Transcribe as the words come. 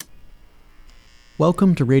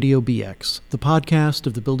Welcome to Radio BX, the podcast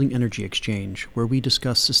of the Building Energy Exchange, where we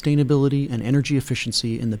discuss sustainability and energy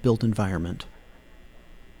efficiency in the built environment.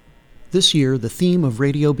 This year, the theme of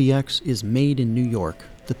Radio BX is Made in New York,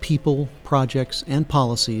 the people, projects, and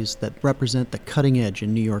policies that represent the cutting edge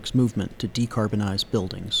in New York's movement to decarbonize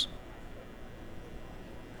buildings.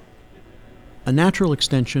 A natural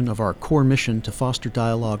extension of our core mission to foster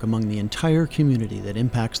dialogue among the entire community that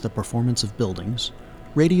impacts the performance of buildings,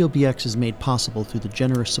 Radio BX is made possible through the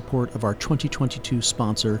generous support of our 2022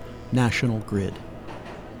 sponsor, National Grid.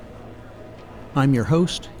 I'm your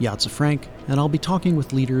host, Yatza Frank, and I'll be talking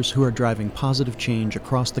with leaders who are driving positive change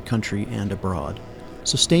across the country and abroad.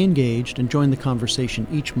 So stay engaged and join the conversation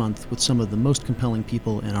each month with some of the most compelling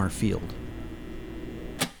people in our field.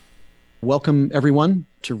 Welcome, everyone,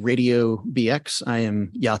 to Radio BX. I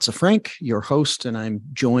am Yatza Frank, your host, and I'm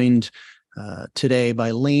joined today by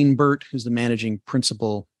Lane Burt, who's the managing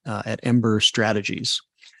principal at Ember Strategies.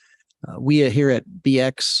 We here at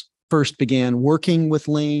BX first began working with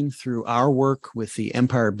Lane through our work with the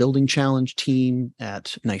Empire Building Challenge team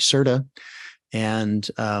at NYSERDA. And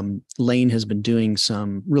Lane has been doing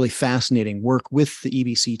some really fascinating work with the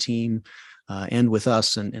EBC team and with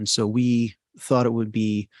us. And so we thought it would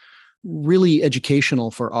be really educational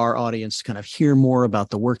for our audience to kind of hear more about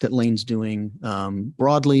the work that Lane's doing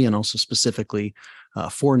broadly and also specifically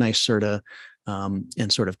for NYSERDA,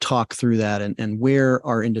 and sort of talk through that and where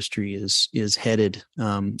our industry is headed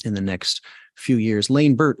in the next few years.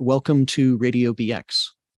 Lane Burt, welcome to Radio BX.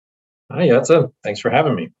 Hi, Yatza. Thanks for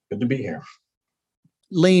having me. Good to be here.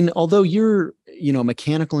 Lane, although you're, a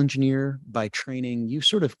mechanical engineer by training, you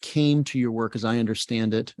sort of came to your work, as I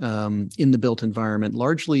understand it, in the built environment,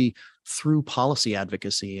 largely through policy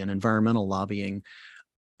advocacy and environmental lobbying.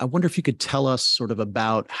 I wonder if you could tell us sort of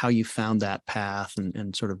about how you found that path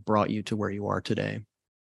and sort of brought you to where you are today.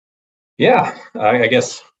 Yeah, I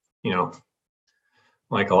guess,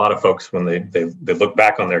 like a lot of folks, when they look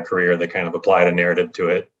back on their career, they kind of applied a narrative to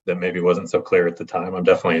it that maybe wasn't so clear at the time. I'm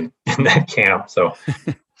definitely in that camp. So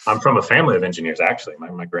I'm from a family of engineers, actually.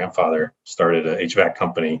 My grandfather started a HVAC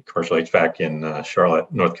company, commercial HVAC in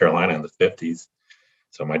Charlotte, North Carolina in the 50s.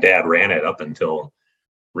 So my dad ran it up until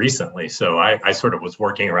recently. So I sort of was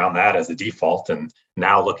working around that as a default. And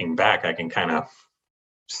now looking back, I can kind of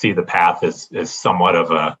see the path as somewhat of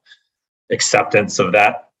a acceptance of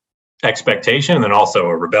that expectation and then also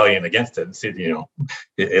a rebellion against it. And see,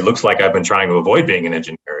 it looks like I've been trying to avoid being an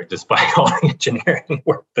engineer despite all the engineering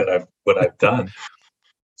work that I've done.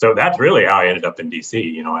 So that's really how I ended up in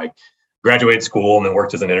DC. I graduated school and then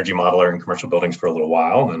worked as an energy modeler in commercial buildings for a little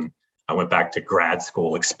while. And I went back to grad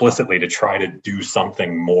school explicitly to try to do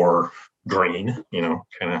something more green,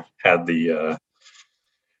 kind of had the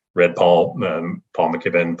read Paul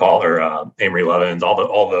McKibben, Amory Lovins,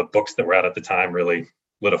 all the books that were out at the time really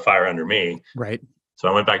lit a fire under me. Right. So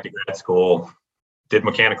I went back to grad school, did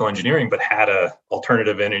mechanical engineering, but had a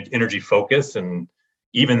alternative energy focus. And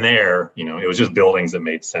even there, it was just buildings that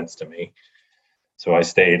made sense to me. So I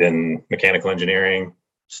stayed in mechanical engineering,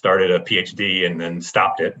 started a PhD, and then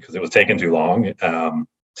stopped it because it was taking too long.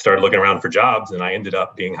 Started looking around for jobs, and I ended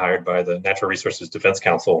up being hired by the Natural Resources Defense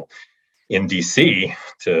Council in DC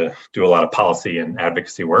to do a lot of policy and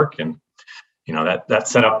advocacy work. And, that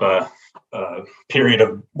set up a period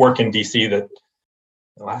of work in DC that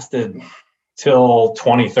lasted till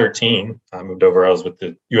 2013. I moved over. I was with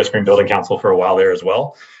the U.S. Green Building Council for a while there as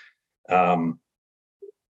well. And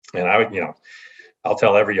I would, I'll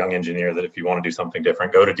tell every young engineer that if you want to do something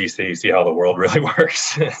different, go to DC, see how the world really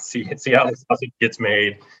works, see how this gets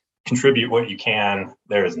made, contribute what you can.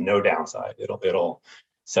 There is no downside. It'll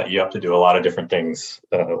set you up to do a lot of different things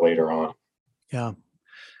later on. Yeah.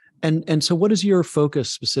 And so what is your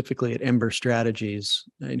focus specifically at Ember Strategies?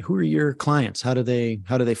 And who are your clients? How do they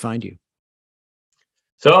find you?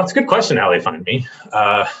 So it's a good question how they find me.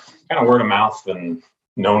 Kind of word of mouth and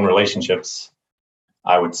known relationships,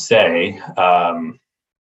 I would say.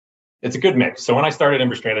 It's a good mix. So when I started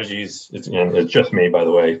Ember Strategies, it's just me, by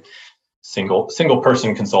the way, single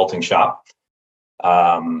person consulting shop.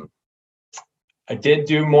 I did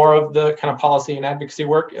do more of the kind of policy and advocacy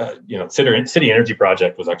work. City Energy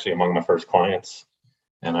Project was actually among my first clients.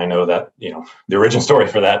 And I know that, the origin story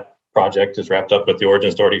for that project is wrapped up with the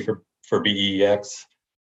origin story for BEX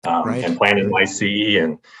right. And Plan NYC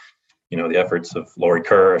and, the efforts of Lori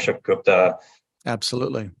Kerr, Ashok Gupta.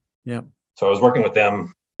 Absolutely. Yeah. So I was working with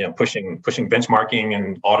them, pushing benchmarking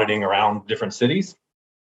and auditing around different cities.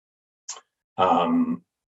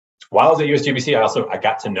 While I was at USGBC, I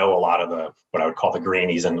got to know a lot of what I would call the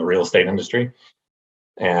greenies in the real estate industry.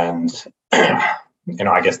 And,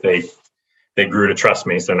 I guess they grew to trust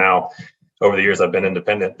me. So now over the years I've been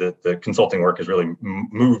independent, the consulting work has really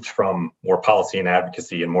moved from more policy and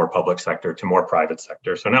advocacy and more public sector to more private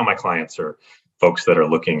sector. So now my clients are folks that are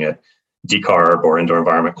looking at decarb or indoor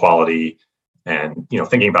environment quality and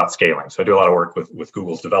thinking about scaling. So I do a lot of work with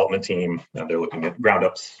Google's development team. They're looking at ground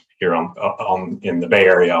ups here in the Bay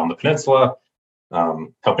Area on the peninsula,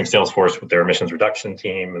 helping Salesforce with their emissions reduction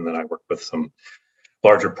team. And then I work with some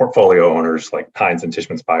larger portfolio owners like Heinz and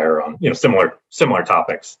Tishman Speyer on similar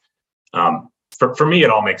topics. For me,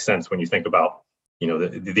 it all makes sense when you think about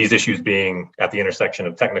these issues being at the intersection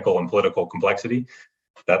of technical and political complexity.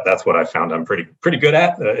 That's what I found I'm pretty good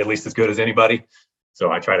at least as good as anybody.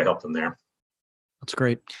 So I try to help them there. That's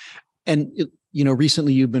great. And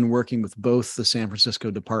recently you've been working with both the San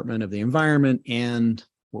Francisco Department of the Environment and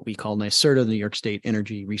what we call NYSERDA, the New York State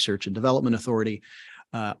Energy Research and Development Authority,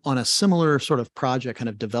 on a similar sort of project, kind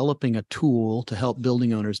of developing a tool to help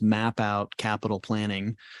building owners map out capital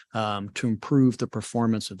planning to improve the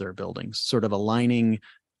performance of their buildings, sort of aligning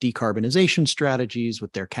decarbonization strategies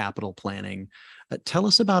with their capital planning. Tell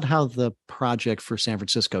us about how the project for San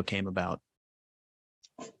Francisco came about.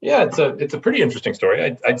 Yeah, it's a pretty interesting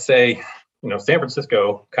story. I'd say, San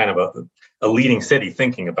Francisco, kind of a leading city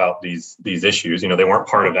thinking about these issues. They weren't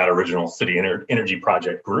part of that original city energy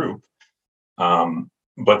project group,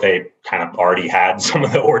 but they kind of already had some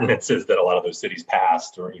of the ordinances that a lot of those cities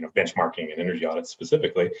passed, or benchmarking and energy audits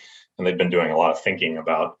specifically, and they've been doing a lot of thinking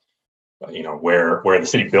about where the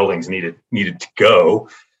city buildings needed to go.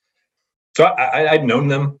 So I'd known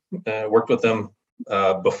them, worked with them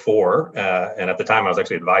before, and at the time I was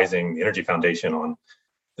actually advising the Energy Foundation on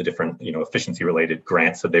the different efficiency related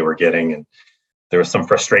grants that they were getting, and there was some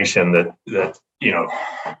frustration that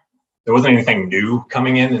there wasn't anything new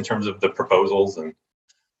coming in terms of the proposals. And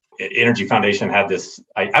Energy Foundation had this,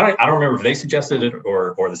 I don't remember if they suggested it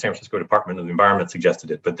or the San Francisco Department of the Environment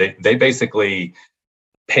suggested it, but they basically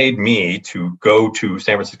paid me to go to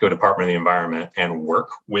San Francisco Department of the Environment and work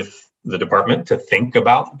with the department to think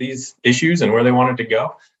about these issues and where they wanted to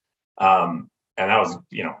go. And that was,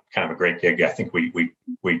 kind of a great gig. I think we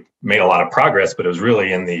made a lot of progress, but it was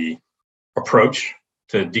really in the approach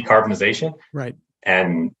to decarbonization. Right.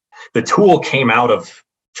 And the tool came out of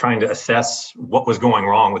trying to assess what was going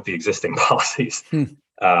wrong with the existing policies.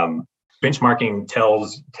 Benchmarking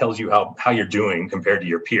tells you how you're doing compared to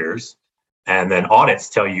your peers. And then audits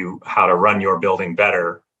tell you how to run your building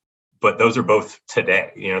better. But those are both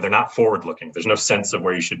today. They're not forward looking. There's no sense of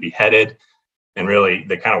where you should be headed. And really,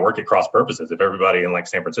 they kind of work at cross purposes. If everybody in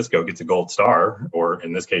San Francisco gets a gold star, or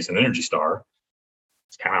in this case, an Energy Star,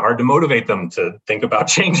 it's kind of hard to motivate them to think about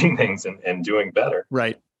changing things and doing better.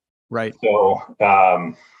 Right.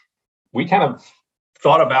 So we kind of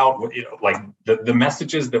thought about the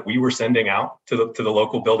messages that we were sending out to the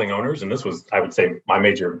local building owners. And this was, I would say, my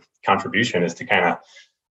major contribution is to kind of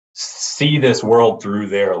see this world through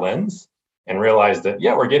their lens and realize that,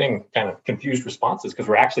 we're getting kind of confused responses because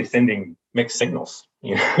we're actually sending mixed signals.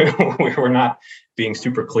 We're not being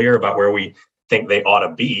super clear about where we think they ought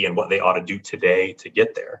to be and what they ought to do today to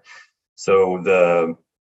get there. So the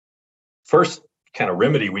first kind of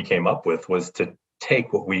remedy we came up with was to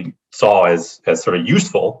take what we saw as sort of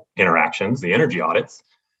useful interactions, the energy audits,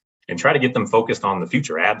 and try to get them focused on the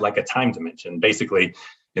future, add like a time dimension. Basically,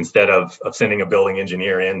 instead of sending a building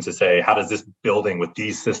engineer in to say, how does this building with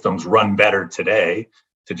these systems run better today,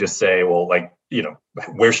 to just say, well,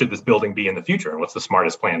 where should this building be in the future? And what's the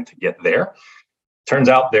smartest plan to get there? Turns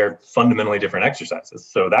out they're fundamentally different exercises.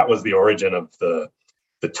 So that was the origin of the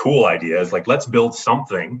tool idea, is let's build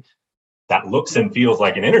something that looks and feels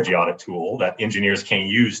like an energy audit tool that engineers can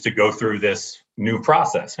use to go through this new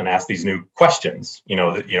process and ask these new questions.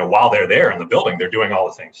 While they're there in the building, they're doing all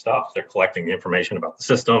the same stuff. They're collecting the information about the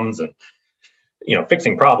systems and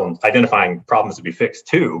fixing problems, identifying problems to be fixed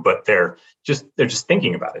too. But they're just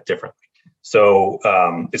thinking about it differently. So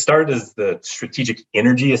it started as the strategic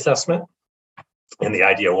energy assessment, and the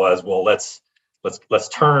idea was, well, let's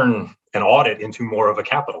turn an audit into more of a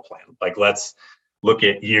capital plan. Let's look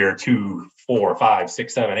at year 2, 4, 5,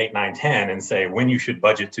 6, 7, 8, 9, 10 and say when you should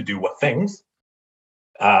budget to do what things.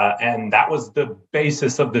 And that was the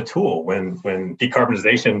basis of the tool. When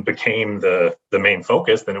decarbonization became the main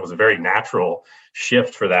focus, then it was a very natural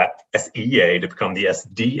shift for that SEA to become the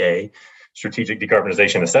SDA, Strategic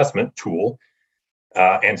Decarbonization Assessment tool,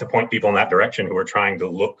 and to point people in that direction who were trying to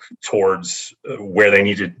look towards where they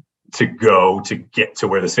needed to go to get to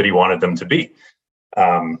where the city wanted them to be.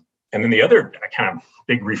 And then the other kind of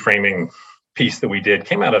big reframing piece that we did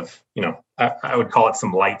came out of, I would call it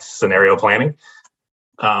some light scenario planning,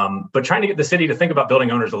 but trying to get the city to think about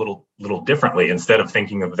building owners a little differently, instead of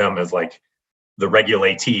thinking of them as the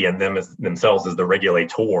regulatee and themselves as the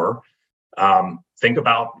regulator. Think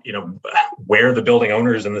about, where the building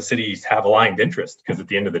owners and the cities have aligned interest, because at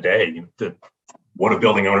the end of the day, what do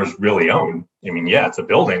building owners really own? I mean, yeah, it's a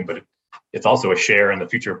building, but it's also a share in the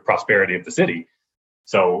future prosperity of the city.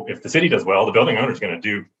 So if the city does well, the building owner is going to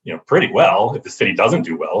do, pretty well. If the city doesn't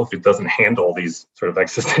do well, if it doesn't handle these sort of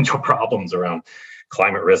existential problems around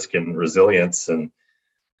climate risk and resilience and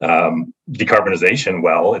decarbonization,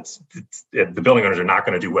 well, the building owners are not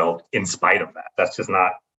going to do well in spite of that. That's just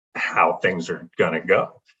not how things are going to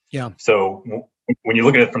go. Yeah. So when you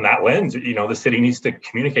look at it from that lens, the city needs to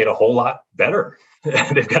communicate a whole lot better.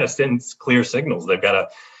 They've got to send clear signals. They've got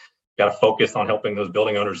to focus on helping those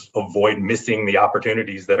building owners avoid missing the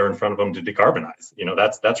opportunities that are in front of them to decarbonize.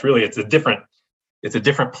 That's really, it's a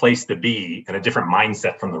different place to be and a different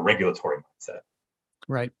mindset from the regulatory mindset.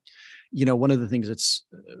 Right. One of the things that's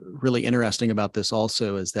really interesting about this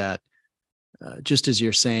also is that just as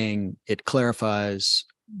you're saying, it clarifies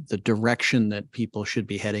the direction that people should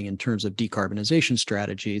be heading in terms of decarbonization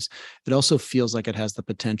strategies. It also feels like it has the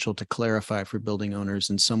potential to clarify for building owners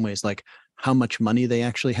in some ways, like how much money they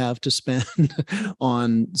actually have to spend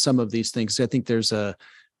on some of these things. I think there's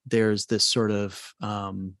this sort of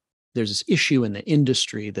there's this issue in the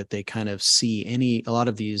industry that they kind of see a lot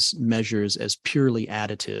of these measures as purely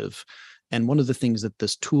additive. And one of the things that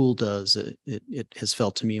this tool does, it has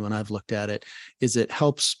felt to me when I've looked at it, is it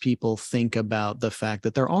helps people think about the fact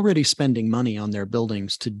that they're already spending money on their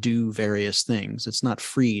buildings to do various things. It's not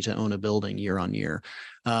free to own a building year on year.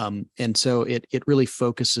 And so it really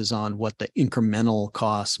focuses on what the incremental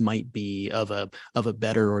costs might be of a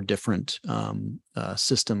better or different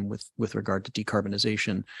system with regard to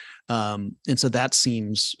decarbonization. And so that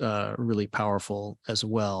seems really powerful as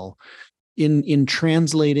well. In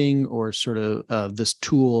translating or sort of this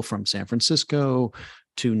tool from San Francisco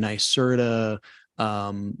to NYSERDA,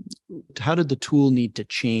 how did the tool need to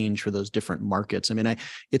change for those different markets? I mean,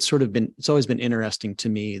 it's always been interesting to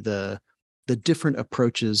me, the different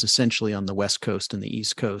approaches essentially on the West Coast and the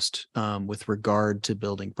East Coast with regard to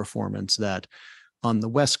building performance. That on the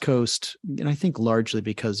West Coast, and I think largely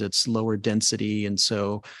because it's lower density, and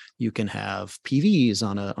so you can have PVs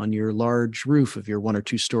on your large roof of your 1 or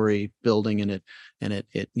 2 story building, and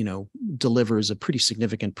it delivers a pretty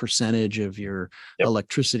significant percentage of your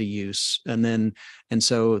electricity use, and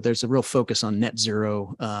so there's a real focus on net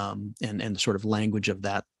zero and sort of language of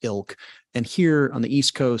that ilk. And here on the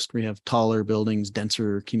East Coast, we have taller buildings,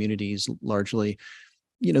 denser communities largely.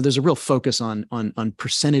 There's a real focus on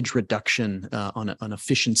percentage reduction, on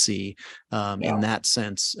efficiency in that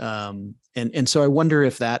sense. And so I wonder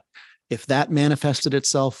if that manifested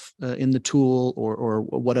itself in the tool, or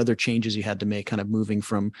what other changes you had to make kind of moving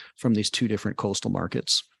from these 2 different coastal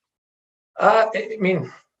markets. I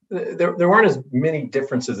mean, there weren't as many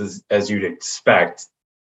differences as you'd expect.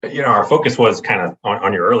 Our focus was kind of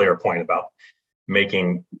on your earlier point about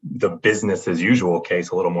making the business as usual case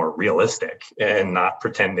a little more realistic and not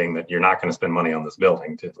pretending that you're not going to spend money on this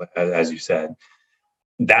building, as you said.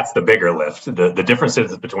 That's the bigger lift. The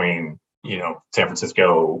differences between, San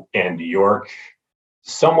Francisco and New York,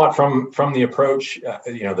 somewhat from the approach,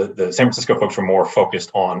 the San Francisco folks were more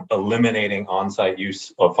focused on eliminating on-site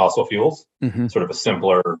use of fossil fuels, sort of a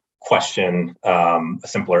simpler question, a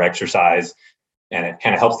simpler exercise. And it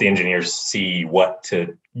kind of helps the engineers see what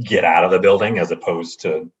to get out of the building as opposed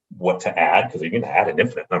to what to add, because you can add an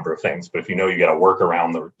infinite number of things. But if you got to work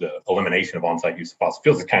around the elimination of on-site use of fossil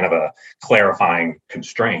fuels, it's kind of a clarifying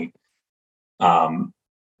constraint.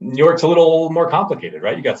 New York's a little more complicated,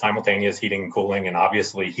 right? You got simultaneous heating and cooling, and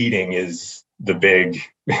obviously heating is the big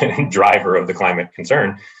driver of the climate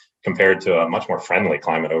concern compared to a much more friendly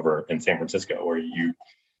climate over in San Francisco, where your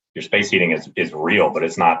space heating is real, but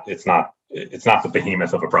it's not the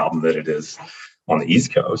behemoth of a problem that it is on the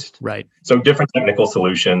East Coast. Right. So different technical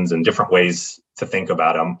solutions and different ways to think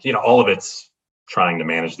about them. All of it's trying to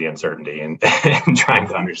manage the uncertainty and trying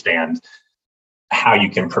to understand how you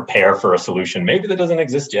can prepare for a solution maybe that doesn't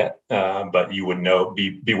exist yet, but you would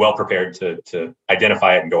be well prepared to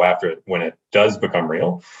identify it and go after it when it does become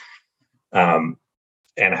real.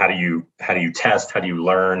 And how do you test? How do you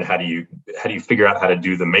learn? How do you figure out how to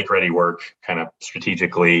do the make ready work kind of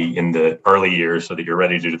strategically in the early years so that you're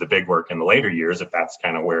ready to do the big work in the later years, if that's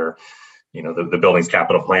kind of where the building's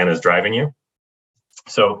capital plan is driving you.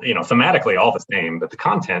 So thematically all the same, but the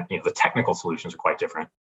content, the technical solutions are quite different.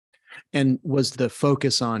 And was the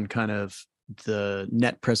focus on kind of the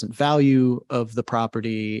net present value of the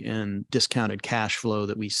property and discounted cash flow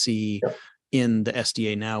that we see in the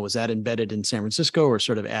SDA now, was that embedded in San Francisco or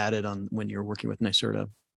sort of added on when you're working with NYSERDA?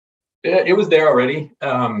 It was there already.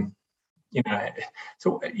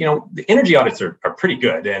 The energy audits are pretty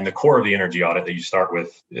good, and the core of the energy audit that you start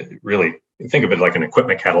with, really think of it like an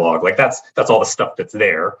equipment catalog. Like that's all the stuff that's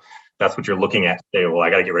there. That's what you're looking at to say, well, I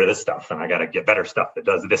got to get rid of this stuff, and I got to get better stuff that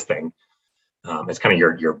does this thing. It's kind of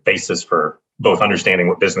your basis for both understanding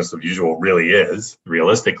what business as usual really is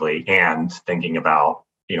realistically, and thinking about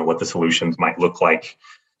what the solutions might look like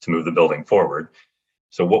to move the building forward.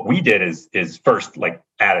 So what we did is first like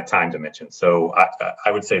add a time dimension. So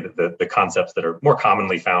I would say that the concepts that are more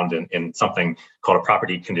commonly found in something called a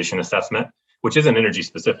property condition assessment, which isn't energy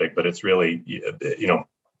specific, but it's really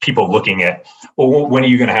people looking at, well, when are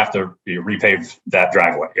you going to have to repave that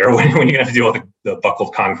driveway, or when are you going to have to deal with the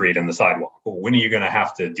buckled concrete in the sidewalk? Well, when are you going to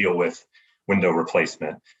have to deal with window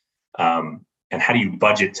replacement? And how do you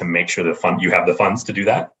budget to make sure you have the funds to do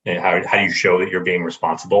that? And how do you show that you're being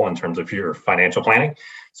responsible in terms of your financial planning?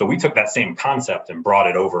 So we took that same concept and brought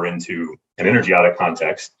it over into an energy audit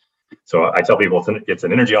context. So I tell people it's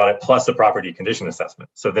an energy audit plus a property condition assessment.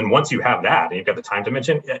 So then once you have that and you've got the time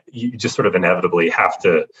dimension, you just sort of inevitably have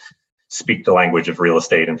to speak the language of real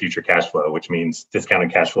estate and future cash flow, which means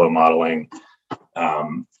discounted cash flow modeling.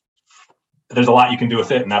 There's a lot you can do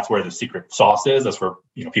with it, and that's where the secret sauce is. That's where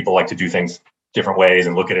people like to do things different ways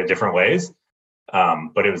and look at it different ways.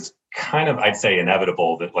 But it was kind of, I'd say,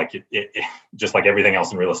 inevitable that it just like everything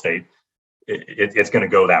else in real estate, it's going to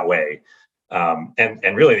go that way.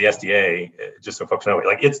 And really the SDA, just so folks know,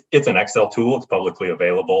 like it's an Excel tool. It's publicly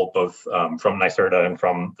available, both from NYSERDA and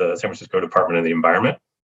from the San Francisco Department of the Environment.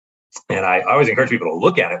 And I always encourage people to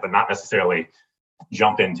look at it, but not necessarily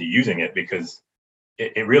jump into using it, because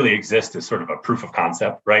it really exists as sort of a proof of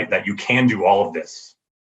concept, right? That you can do all of this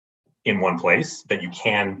in one place, that you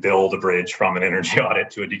can build a bridge from an energy audit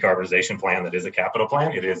to a decarbonization plan that is a capital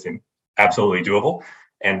plan. It is absolutely doable.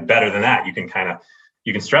 And better than that, you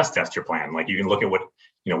can stress test your plan. Like you can look at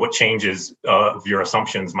what changes of your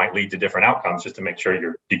assumptions might lead to different outcomes, just to make sure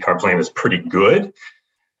your decarb plan is pretty good.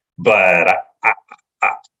 But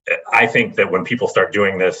I think that when people start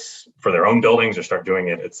doing this for their own buildings, or start doing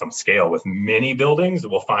it at some scale with many buildings,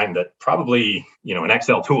 we'll find that probably an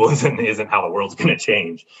Excel tool isn't how the world's going to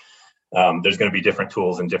change. There's going to be different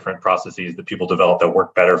tools and different processes that people develop that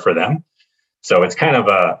work better for them. So it's kind of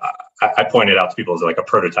I pointed out to people as like a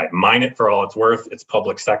prototype. Mine it for all it's worth. It's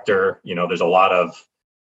public sector. There's a lot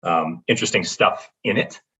of interesting stuff in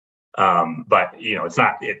it. But it's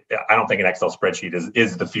not. I don't think an Excel spreadsheet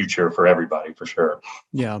is the future for everybody, for sure.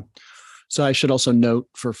 Yeah. So I should also note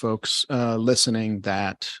for folks listening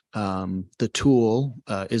that the tool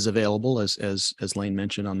is available, as Lane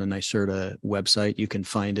mentioned, on the NYSERDA website. You can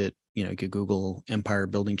find it. You can Google Empire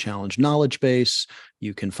Building Challenge Knowledge Base.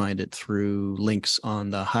 You can find it through links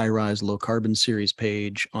on the High Rise Low Carbon Series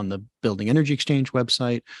page on the Building Energy Exchange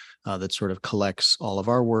website that sort of collects all of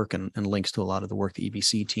our work and links to a lot of the work the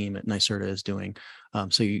EBC team at NYSERDA is doing.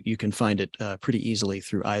 So you can find it pretty easily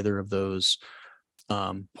through either of those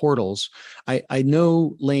portals. I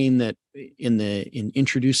know, Lane, that in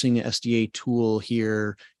introducing the SDA tool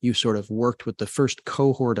here, you sort of worked with the first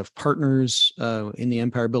cohort of partners in the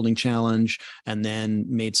Empire Building Challenge, and then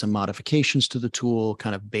made some modifications to the tool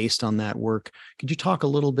kind of based on that work. Could you talk a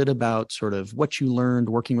little bit about sort of what you learned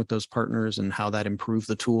working with those partners and how that improved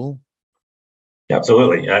the tool? Yeah,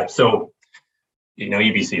 absolutely. So,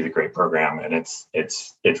 EBC is a great program, and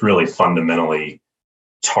it's really fundamentally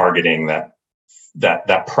targeting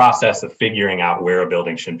that process of figuring out where a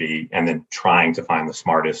building should be, and then trying to find the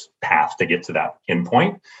smartest path to get to that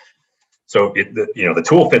endpoint. So the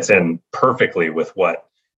tool fits in perfectly with what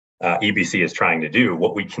EBC is trying to do.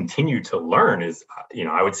 What we continue to learn is,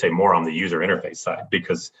 I would say more on the user interface side,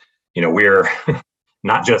 because we're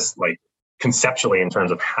not just like conceptually in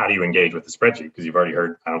terms of how do you engage with the spreadsheet, because you've already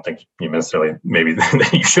heard. I don't think you necessarily maybe that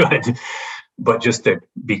you should, but just to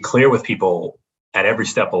be clear with people at every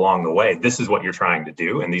step along the way, this is what you're trying to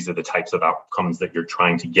do, and these are the types of outcomes that you're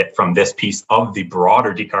trying to get from this piece of the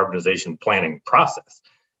broader decarbonization planning process.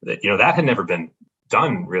 That that had never been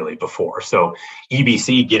done really before. So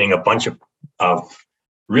EBC getting a bunch of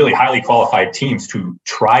really highly qualified teams to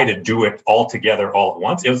try to do it all together all at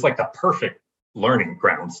once, it was like the perfect learning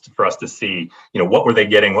grounds for us to see, what were they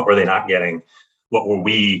getting, what were they not getting, what were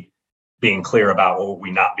we being clear about, what were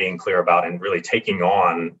we not being clear about, and really taking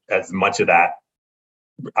on as much of that,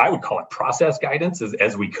 I would call it process guidance,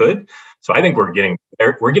 as we could. So I think we're getting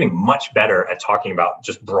much better at talking about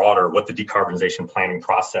just broader what the decarbonization planning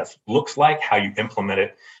process looks like, how you implement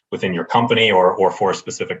it within your company or for a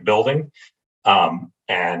specific building.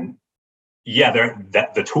 And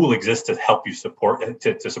that the tool exists to help you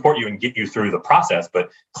to support you and get you through the process, but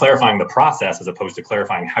clarifying the process as opposed to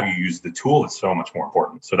clarifying how you use the tool is so much more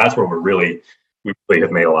important. So that's where we really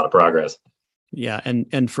have made a lot of progress. Yeah,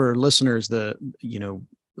 and for listeners,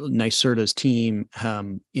 NYSERDA's team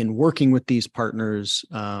in working with these partners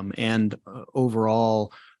and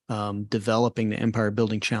overall developing the Empire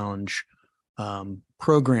Building Challenge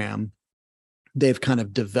program, they've kind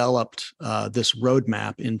of developed this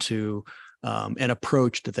roadmap into an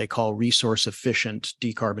approach that they call resource efficient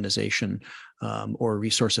decarbonization or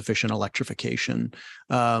resource efficient electrification.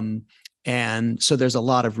 And so there's a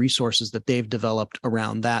lot of resources that they've developed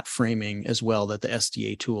around that framing as well, that the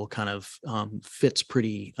SDA tool kind of fits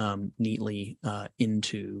pretty neatly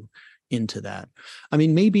into that. I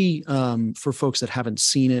mean, maybe for folks that haven't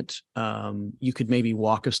seen it, you could maybe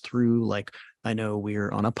walk us through, like, I know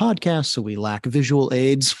we're on a podcast, so we lack visual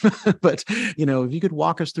aids, but if you could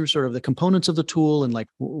walk us through sort of the components of the tool and like,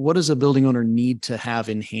 what does a building owner need to have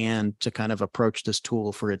in hand to kind of approach this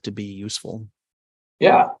tool for it to be useful?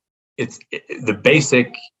 Yeah. The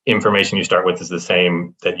basic information you start with is the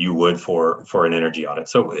same that you would for an energy audit.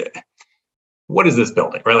 So what is this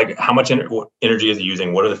building, right? Like, how much energy is it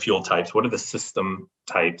using? What are the fuel types? What are the system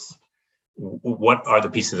types? What are the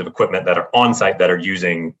pieces of equipment that are on site that are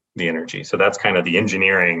using the energy? So that's kind of the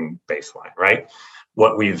engineering baseline, right?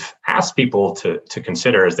 What we've asked people to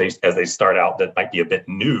consider as they start out that might be a bit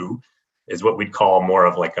new is what we'd call more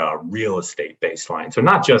of like a real estate baseline. So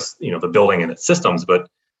not just the building and its systems, but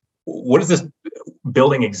what does this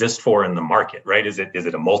building exist for in the market, right? Is it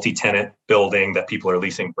a multi-tenant building that people are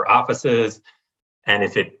leasing for offices? And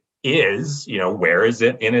if it is, where is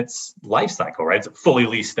it in its life cycle, right? Is it fully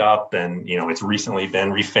leased up and, it's recently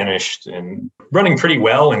been refinished and running pretty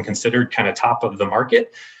well and considered kind of top of the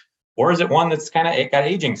market? Or is it one that's kind of got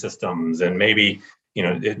aging systems and maybe,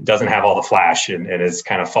 it doesn't have all the flash and is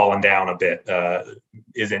kind of fallen down a bit,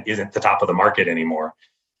 isn't the top of the market anymore?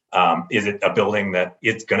 Is it a building that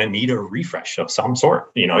it's going to need a refresh of some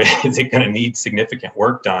sort? Is it going to need significant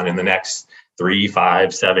work done in the next 3,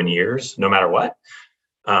 5, 7 years, no matter what?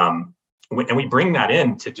 And we bring that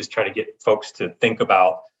in to just try to get folks to think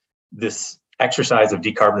about this exercise of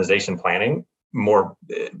decarbonization planning more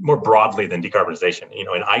broadly than decarbonization.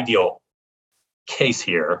 An ideal case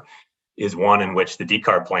here is one in which the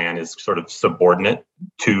decarb plan is sort of subordinate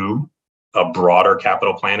to a broader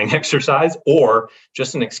capital planning exercise, or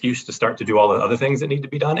just an excuse to start to do all the other things that need to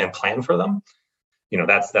be done and plan for them.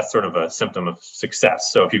 That's sort of a symptom of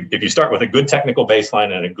success. So if you start with a good technical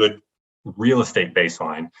baseline and a good real estate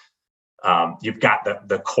baseline, you've got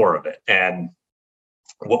the core of it. And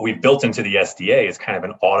what we've built into the SDA is kind of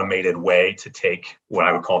an automated way to take what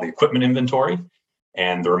I would call the equipment inventory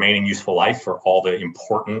and the remaining useful life for all the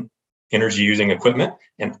important energy using equipment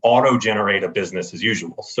and auto generate a business as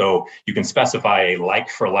usual. So you can specify a like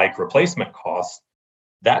for like replacement cost.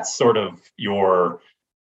 That's sort of your,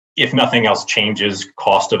 if nothing else changes,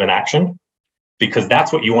 cost of an action, because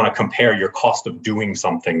that's what you want to compare your cost of doing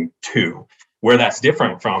something to. Where that's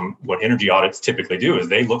different from what energy audits typically do is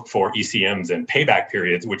they look for ECMs and payback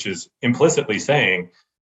periods, which is implicitly saying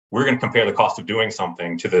we're going to compare the cost of doing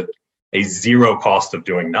something to a zero cost of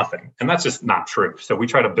doing nothing. And that's just not true. So we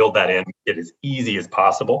try to build that in, get as easy as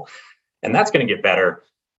possible. And that's going to get better.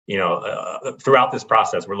 Throughout this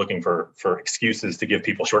process, we're looking for excuses to give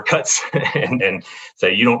people shortcuts and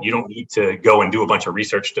say, you don't need to go and do a bunch of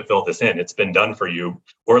research to fill this in. It's been done for you,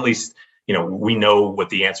 or at least, we know what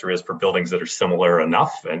the answer is for buildings that are similar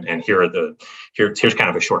enough. And here's kind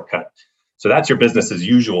of a shortcut. So that's your business as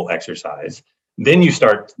usual exercise. Then you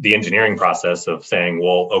start the engineering process of saying,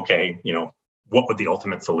 well, okay, what would the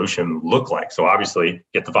ultimate solution look like? So obviously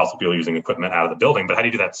get the fossil fuel using equipment out of the building, but how do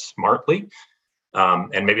you do that smartly?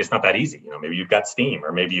 And maybe it's not that easy. Maybe you've got steam,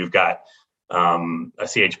 or maybe you've got a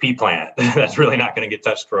CHP plant that's really not going to get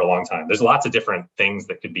touched for a long time. There's lots of different things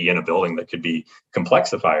that could be in a building that could be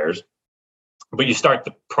complexifiers, but you start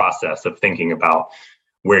the process of thinking about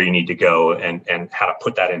where you need to go and how to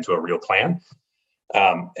put that into a real plan.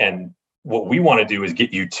 And what we want to do is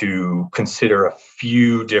get you to consider a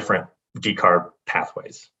few different decarb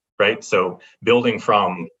pathways, right? So building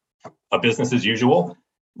from a business as usual,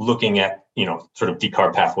 looking at, sort of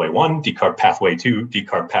decarb pathway 1, decarb pathway 2,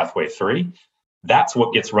 decarb pathway 3. That's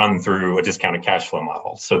what gets run through a discounted cash flow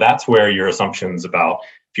model. So that's where your assumptions about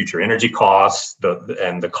future energy costs,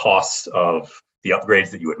 and the costs of the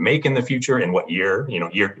upgrades that you would make in the future, and what year,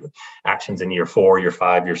 year actions in year 4, year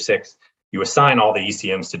 5, year 6, you assign all the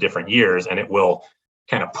ECMs to different years, and it will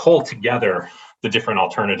kind of pull together the different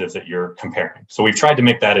alternatives that you're comparing. So we've tried to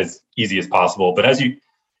make that as easy as possible. But as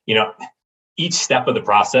each step of the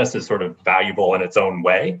process is sort of valuable in its own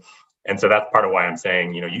way. And so that's part of why I'm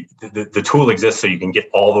saying, the tool exists so you can get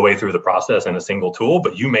all the way through the process in a single tool,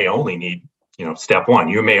 but you may only need, step one.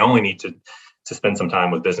 You may only need to spend some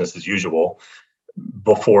time with business as usual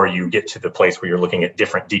before you get to the place where you're looking at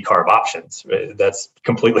different decarb options. That's a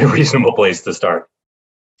completely reasonable place to start.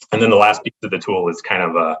 And then the last piece of the tool is kind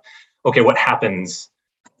of okay, what happens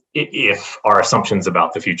if our assumptions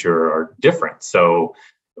about the future are different? So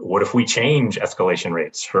what if we change escalation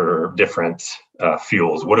rates for different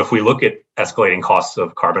fuels? What if we look at escalating costs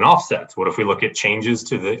of carbon offsets? What if we look at changes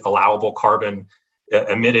to the allowable carbon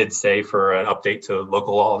emitted, say, for an update to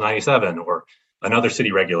local law 97 or another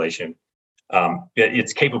city regulation?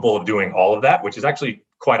 It's capable of doing all of that, which is actually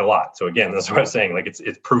quite a lot. So again, that's what I was saying, like it's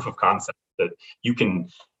proof of concept that you can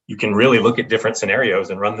really look at different scenarios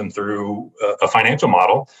and run them through a financial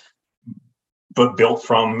model, but built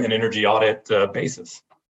from an energy audit basis.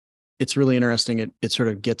 It's really interesting. It sort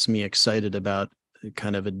of gets me excited about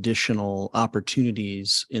kind of additional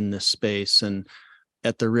opportunities in this space, and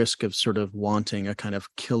at the risk of sort of wanting a kind of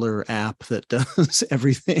killer app that does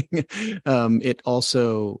everything, it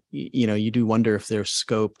also, you do wonder if there's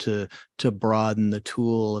scope to broaden the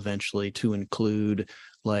tool eventually to include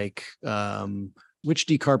like which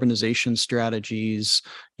decarbonization strategies,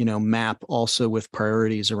 map also with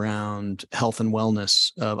priorities around health and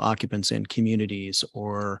wellness of occupants and communities,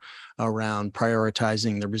 or around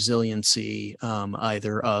prioritizing the resiliency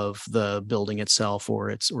either of the building itself or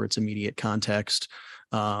its immediate context.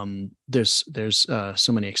 There's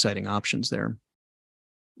so many exciting options there.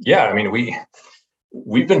 Yeah, I mean,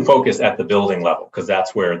 we've been focused at the building level because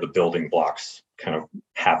that's where the building blocks kind of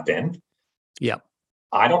have been. Yeah.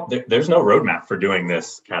 There's no roadmap for doing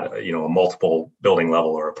this kind of, a multiple building level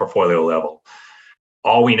or a portfolio level.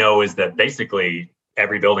 All we know is that basically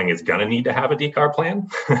every building is going to need to have a decarb plan.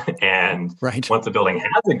 And right. Once a building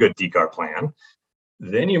has a good decarb plan,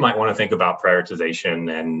 then you might want to think about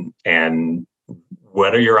prioritization and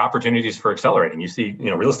what are your opportunities for accelerating? You see,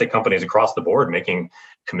 real estate companies across the board making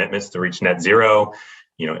commitments to reach net zero,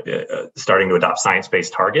 starting to adopt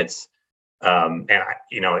science-based targets.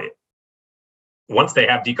 Once they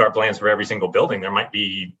have decarb plans for every single building, there might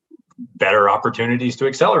be better opportunities to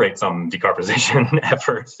accelerate some decarbonization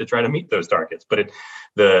efforts to try to meet those targets. But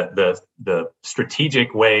the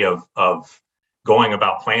strategic way of going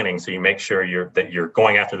about planning, so you make sure you're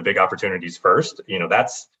going after the big opportunities first,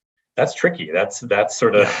 that's tricky. That's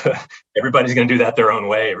sort of everybody's going to do that their own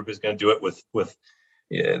way. Everybody's going to do it with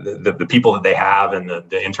the people that they have and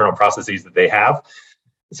the internal processes that they have.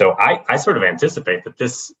 So I sort of anticipate that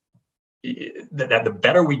that the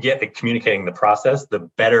better we get at communicating the process, the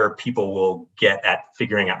better people will get at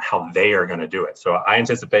figuring out how they are going to do it. So I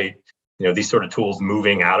anticipate, these sort of tools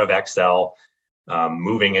moving out of Excel,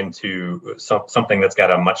 moving into something that's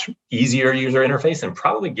got a much easier user interface and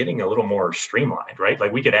probably getting a little more streamlined, right?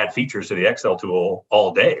 Like we could add features to the Excel tool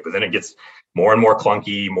all day, but then it gets more and more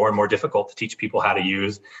clunky, more and more difficult to teach people how to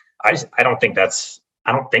use. I don't think that's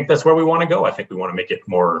where we want to go. I think we want to make it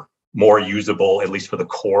more usable, at least for the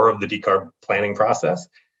core of the decarb planning process,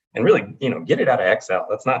 and really, get it out of Excel.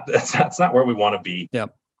 That's not where we want to be. Yeah.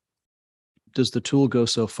 Does the tool go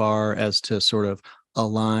so far as to sort of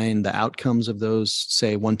align the outcomes of those,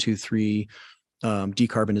 say, 1, 2, 3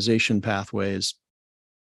 decarbonization pathways?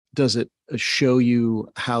 Does it show you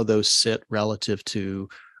how those sit relative to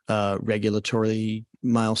regulatory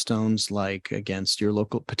milestones, like against your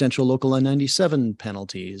potential local 97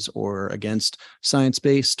 penalties or against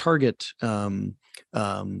science-based target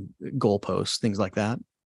goalposts, things like that?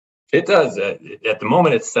 It does. At the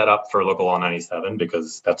moment, it's set up for local law 97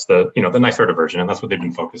 because that's the NYSERDA version, and that's what they've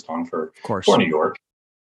been focused on for New York.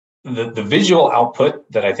 The visual output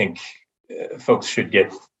that I think folks should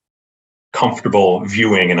get comfortable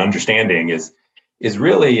viewing and understanding is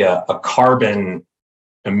really a carbon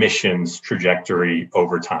emissions trajectory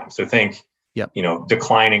over time. So think,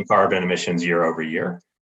 declining carbon emissions year over year,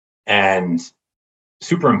 and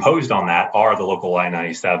superimposed on that are the local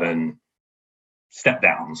I-97 step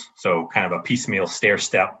downs. So kind of a piecemeal stair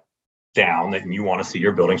step down that you want to see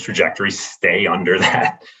your building's trajectory stay under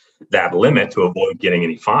that limit to avoid getting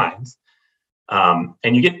any fines. And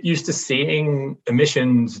you get used to seeing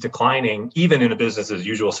emissions declining even in a business as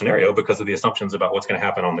usual scenario because of the assumptions about what's going to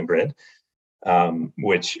happen on the grid.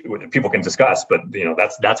 Which people can discuss, but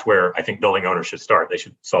that's where I think building owners should start. They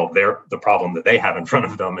should solve the problem that they have in front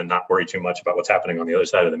of them and not worry too much about what's happening on the other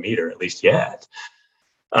side of the meter, at least yet.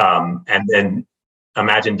 And then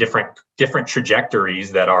imagine different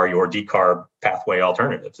trajectories that are your decarb pathway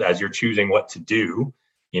alternatives as you're choosing what to do.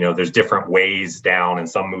 there's different ways down, and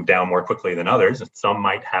some move down more quickly than others. And some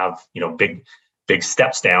might have, big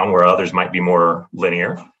steps down where others might be more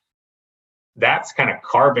linear. That's kind of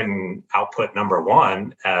carbon output number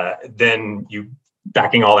one. Then you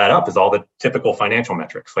backing all that up is all the typical financial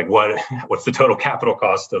metrics, like what's the total capital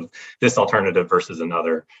cost of this alternative versus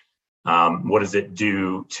another? What does it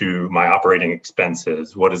do to my operating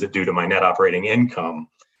expenses? What does it do to my net operating income?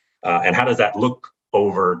 And how does that look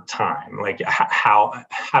over time? Like how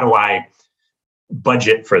do I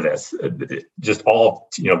budget for this? Just all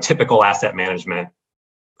typical asset management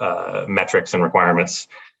metrics and requirements,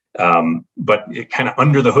 but it kind of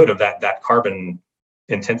under the hood of that carbon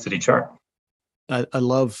intensity chart. I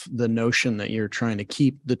love the notion that you're trying to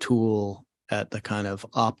keep the tool at the kind of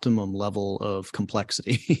optimum level of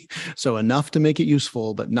complexity. So enough to make it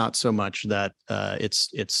useful, but not so much that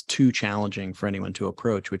it's too challenging for anyone to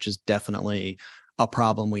approach, which is definitely a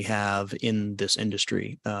problem we have in this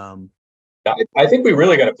industry. I think we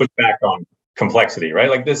really got to push back on complexity, right?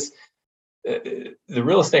 Like this, the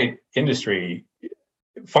real estate industry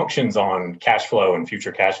functions on cash flow and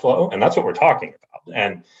future cash flow, and that's what we're talking about.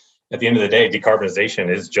 And at the end of the day, decarbonization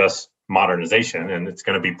is just modernization, and it's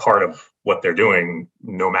going to be part of what they're doing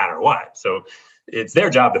no matter what. So it's their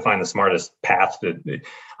job to find the smartest path.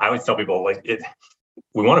 I always tell people,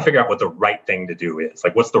 we want to figure out what the right thing to do is.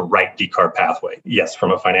 Like, what's the right decarb pathway? Yes,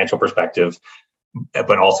 from a financial perspective,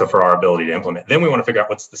 but also for our ability to implement. Then we want to figure out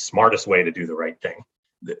what's the smartest way to do the right thing.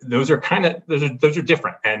 Those are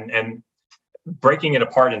different, and breaking it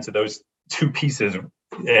apart into those two pieces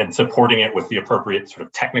and supporting it with the appropriate sort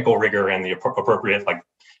of technical rigor and the appropriate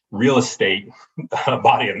real estate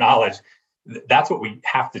body of knowledge. That's what we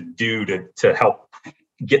have to do to help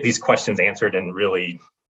get these questions answered in really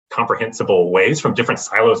comprehensible ways from different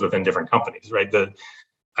silos within different companies, right?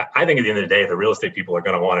 I think at the end of the day, the real estate people are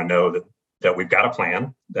going to want to know that we've got a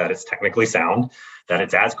plan, that it's technically sound, that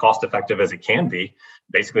it's as cost effective as it can be.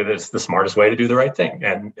 Basically, that it's the smartest way to do the right thing.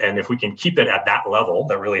 And if we can keep it at that level,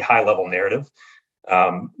 that really high level narrative,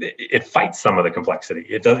 it fights some of the complexity.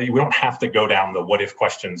 We don't have to go down the what if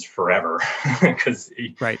questions forever, because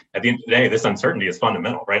right. At the end of the day, this uncertainty is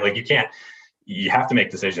fundamental, right? Like you have to make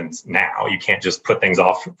decisions now. You can't just put things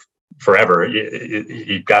off forever.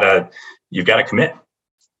 You've got to commit.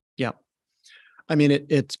 Yeah. I mean,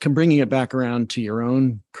 it's bringing it back around to your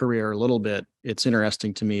own career a little bit. It's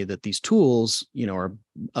interesting to me that these tools, are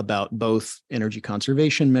about both energy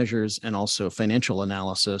conservation measures and also financial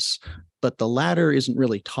analysis, but the latter isn't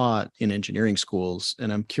really taught in engineering schools.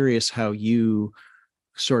 And I'm curious how you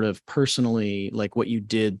sort of personally, like what you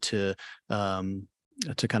did to kind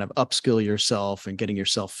of upskill yourself and getting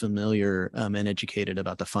yourself familiar and educated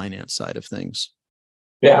about the finance side of things.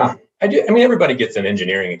 Yeah, I do. I mean, everybody gets an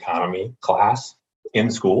engineering economy class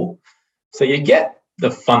in school, so you get the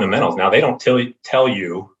fundamentals. Now, they don't tell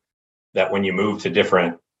you that when you move to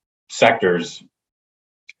different sectors,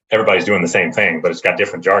 everybody's doing the same thing, but it's got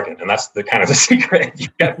different jargon, and that's the kind of the secret. You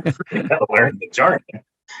got to learn the jargon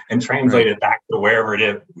and translate it back to wherever it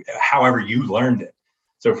is, however you learned it.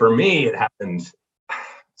 So for me, it happened.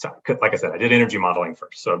 So, like I said, I did energy modeling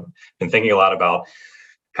first, so I've been thinking a lot about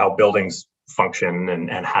how buildings function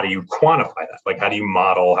and how do you quantify that? Like, how do you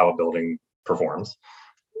model how a building performs?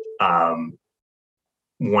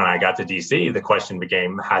 When I got to DC, the question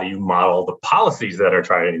became, how do you model the policies that are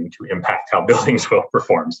trying to impact how buildings will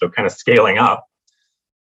perform? So kind of scaling up.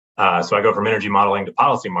 So I go from energy modeling to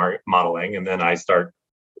policy modeling, and then I start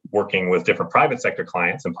working with different private sector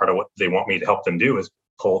clients. And part of what they want me to help them do is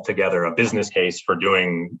pull together a business case for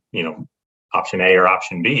doing, option A or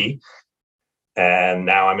option B. And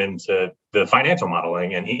now I'm into the financial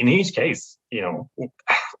modeling, and in each case,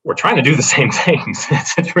 we're trying to do the same things.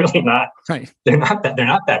 It's really not right. They're not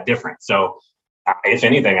that different. So, if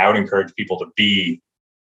anything, I would encourage people to be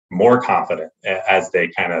more confident as they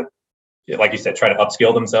kind of, like you said, try to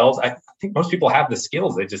upskill themselves. I think most people have the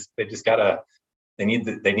skills. They just they need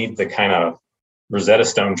the kind of Rosetta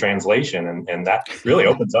Stone translation, and that really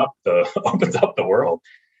opens up the world.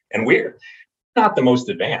 And we're not the most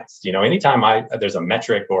advanced. Anytime there's a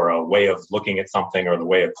metric or a way of looking at something or the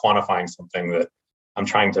way of quantifying something that I'm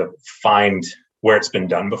trying to find where it's been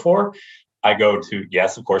done before, I go to,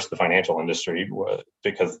 yes, of course, the financial industry,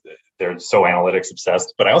 because they're so analytics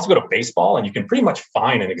obsessed, but I also go to baseball, and you can pretty much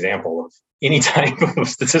find an example of any type of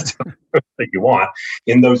statistical that you want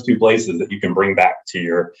in those two places that you can bring back to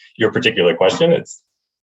your particular question. It's,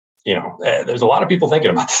 there's a lot of people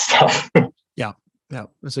thinking about this stuff. Yeah,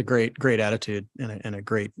 it's a great attitude and a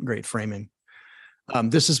great framing.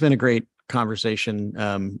 This has been a great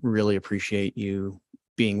conversation. Really appreciate you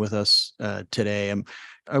being with us today.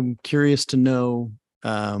 I'm curious to know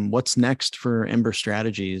What's next for Ember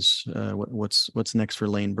Strategies? What's next for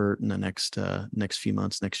Lane Burt in the next few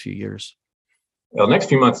months, next few years? Well, next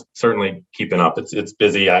few months, certainly keeping up. It's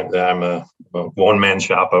busy. I'm a one-man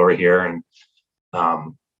shop over here, and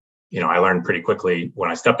I learned pretty quickly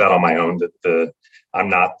when I stepped out on my own that I'm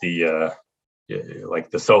not the like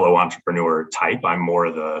the solo entrepreneur type. I'm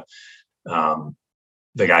more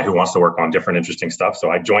the guy who wants to work on different interesting stuff.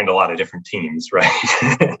 So I joined a lot of different teams, right?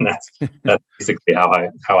 And that's basically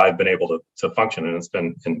how I've been able to function, and it's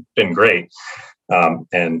been great.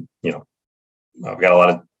 And I've got a lot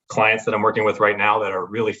of clients that I'm working with right now that are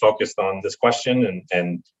really focused on this question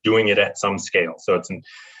and doing it at some scale. So it's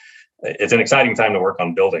an exciting time to work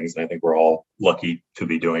on buildings, and I think we're all lucky to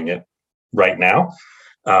be doing it right now.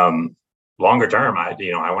 Longer term, I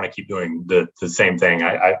want to keep doing the same thing.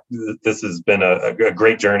 This has been a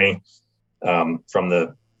great journey from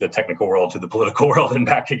the technical world to the political world and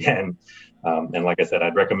back again. And like I said,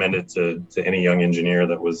 I'd recommend it to any young engineer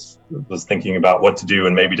that was thinking about what to do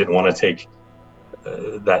and maybe didn't want to take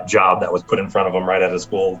that job that was put in front of them right out of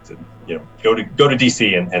school to go to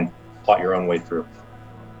DC and plot your own way through.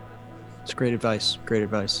 It's great advice. Great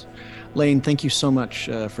advice. Lane, thank you so much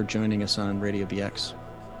for joining us on Radio BX.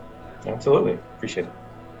 Absolutely. Appreciate it.